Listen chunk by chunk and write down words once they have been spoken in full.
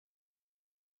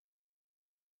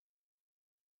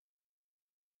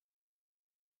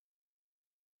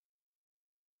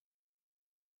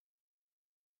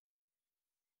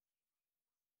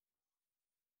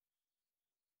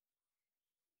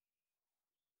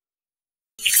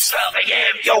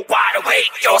a.m., you're wide awake.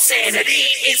 Your sanity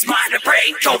is mine to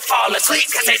break. Don't fall asleep,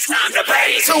 cause it's time to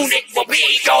play. Soon it will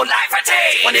be your life a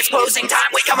day. When it's closing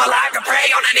time, we come alive to prey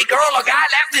on any girl or guy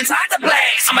left inside the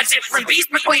place. I'm a different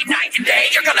beast between night and day.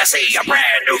 You're gonna see a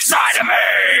brand new side of me.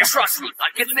 Trust me, I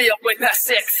can stay up way past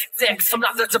six. I'm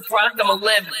not that surprised, I'ma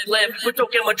live. But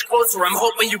don't get much closer. I'm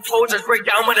hoping you posers break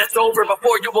down when it's over.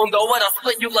 Before you will know it, I'll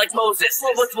split you like Moses.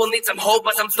 Slowest will need some hope,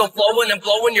 but I'm still flowing and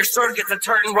blowing. Your circuits are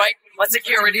turning right. My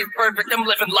security is perfect, I'm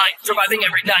living life, surviving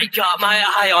every night. Got my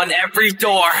eye on every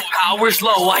door. Power's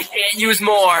low, I can't use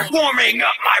more. Warming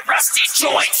up my rusty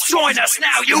joints. Join us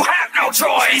now, you have no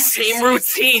choice. Same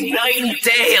routine, night and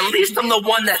day. At least I'm the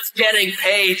one that's getting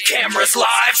paid. Cameras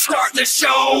live, start the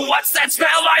show. What's that smell?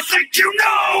 I think you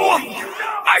know.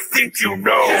 I think you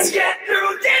know. Just get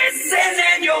through this and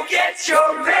then you'll get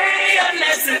your pay.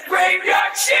 Unless the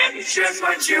graveyard shift just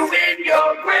put you in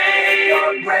your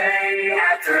grave.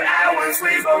 After hours,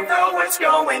 we both know what's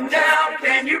going down.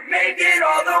 Can you make it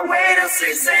all the way to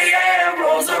 6 a.m.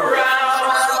 rolls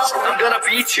around? I'm gonna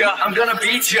beat ya, I'm gonna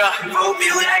beat ya. Hope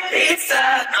you like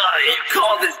pizza. You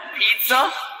call this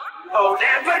pizza? Oh,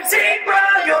 never take, bro,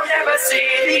 you'll never see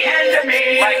the end of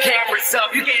me. My camera's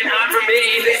up, you can't hide from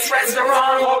me. This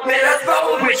restaurant won't let us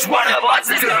vote. Which one of us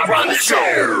is gonna run the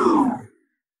show?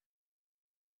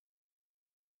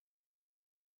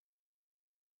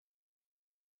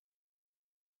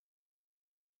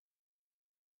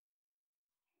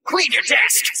 Clean your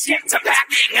desk, get to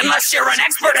packing, unless you're an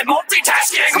expert at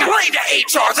multitasking. Complain to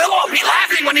HR, they'll all be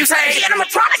laughing when you say, the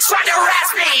animatronics trying to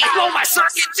harass me. Blow my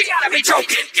circuit, you gotta be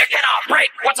joking. You cannot break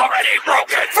what's already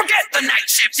broken. Forget the night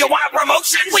shift, you want a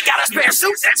promotion? We got a spare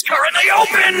suit that's currently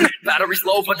open. Battery's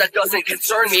low, but that doesn't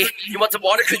concern me. You want some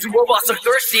water cause you robots are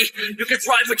thirsty. You can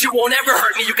try, but you won't ever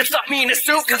hurt me. You can stuff me in a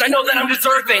suit cause I know that I'm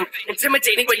deserving.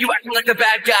 Intimidating, but you acting like a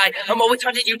bad guy. I'm always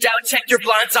hunting you down, check your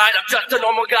blind side. I'm just a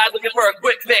normal guy looking for a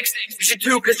quick fix. You should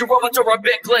too, cause your robots are a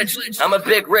big glitch. I'm a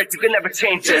big rich, you can never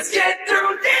change this. Just get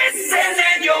through this and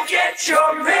then you'll get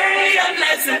your pay.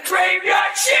 Unless the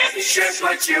graveyard shift should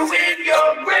put you in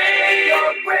your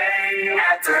grave.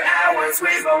 After hours, we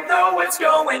both know what's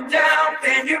going down.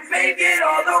 Can you make it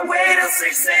all the way to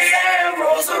 6 a.m.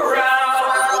 rolls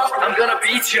around? I'm gonna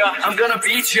beat ya, I'm gonna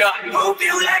beat ya. Hope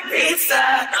you like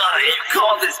pizza. You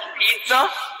call this pizza?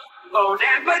 Oh,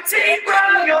 never take,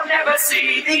 bro, you'll never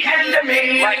see the end of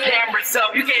me. My camera's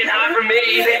up, you can't hide from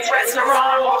me. This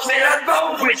restaurant won't let us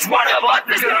vote. Which one of us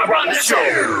is gonna run the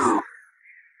show?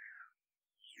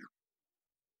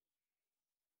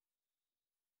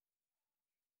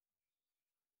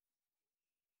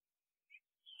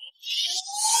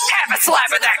 Have a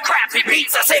slab of that crappy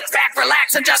pizza, sit back,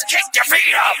 relax, and just kick your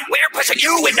feet up. We're pushing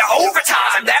you into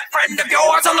overtime. That friend of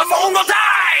yours on the phone will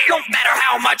die. Don't matter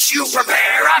how much you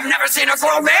prepare, I've never seen a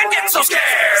grown man get so scared.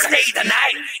 Stay the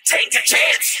night, take a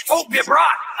chance. Hope you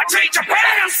brought a change of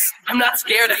pants. I'm not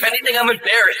scared, if anything I'm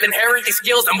embarrassed. Inherit these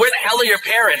skills, and where the hell are your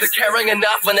parents? They're caring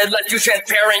enough when they let you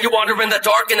transparent. You wander in the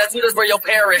dark, and that's where you'll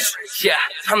perish. Yeah,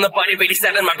 I'm the buddy of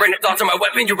 87, my brain and thoughts are my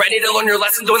weapon. You ready to learn your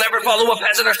lesson? Don't ever follow a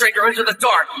peasant or stranger into the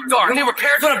dark. I need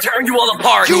repairs when I'm tearing you all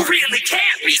apart. You really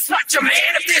can't be such a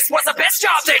man if this was the best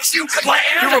job that you could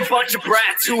land. You're a bunch of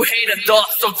brats who hate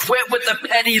adults, so quit with the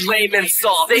petty lame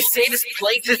insult. They say this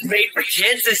place is made for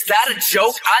kids. Is that a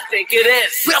joke? I think it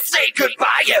is. We'll say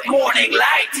goodbye at morning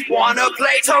light. Wanna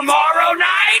play tomorrow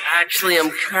night? Actually,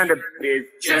 I'm kinda busy.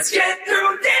 Just get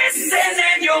through this and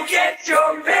then you'll get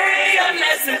your pay.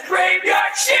 Unless the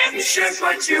graveyard shift should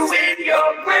put you in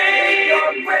your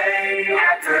grave.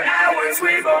 After hours,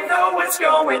 we both know what's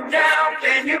going down.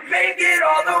 Can you make it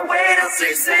all the way to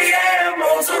 6 a.m.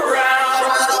 rolls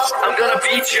around? I'm gonna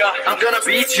beat ya, I'm gonna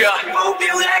beat ya. Hope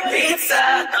you like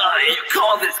pizza. You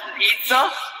call this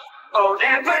pizza? Oh,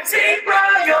 never take, bro,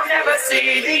 you'll never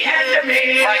see the end of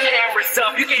me. My camera's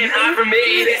up, you can't hide from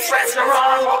me. This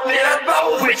restaurant won't let us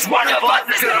vote. Which one of us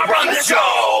is gonna run the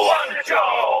show?